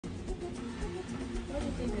Where do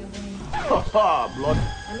you think you're going? Haha, blood.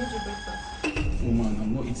 I need your breakfast. Woman,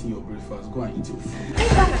 I'm not eating your breakfast. Go and eat your food.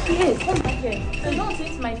 Come back here. Come back here. You don't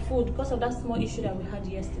eat my food because of that small issue that we had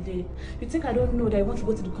yesterday. You think I don't know that I want to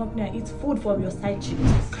go to the company and eat food from your side chick?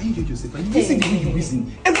 Can you get yourself? Are you listening to you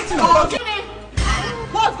reason? Everything about it.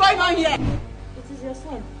 What's going on here? It is your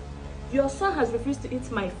son. Your son has refused to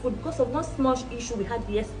eat my food because of one small issue we had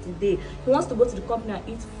yesterday. He wants to go to the company and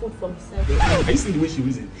eat food from his side. Are you seeing the way she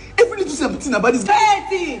reasons? Every little something about this guy.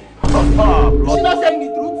 She's not saying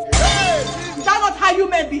the truth. Is that not how you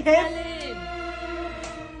men behave?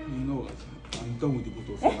 You know what? I'm done with the both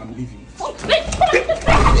of you. I'm leaving.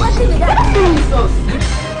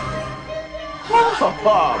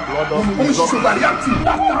 Blood of she's overreacting.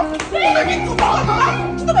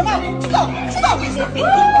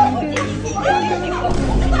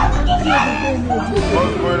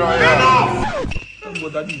 what's going on here?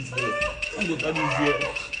 Daddy is here. Daddy is here.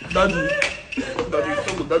 Daddy.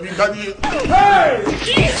 Hey!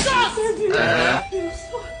 Jesus!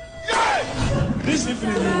 This is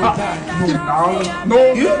No.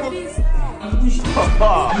 You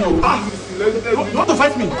want to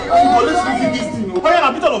fight me? Let's review this thing. Oh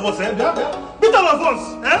yeah, beat all of us, eh? Beat all of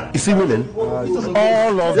us, eh? You see women?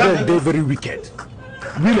 All of them, they're very wicked.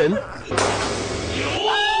 Women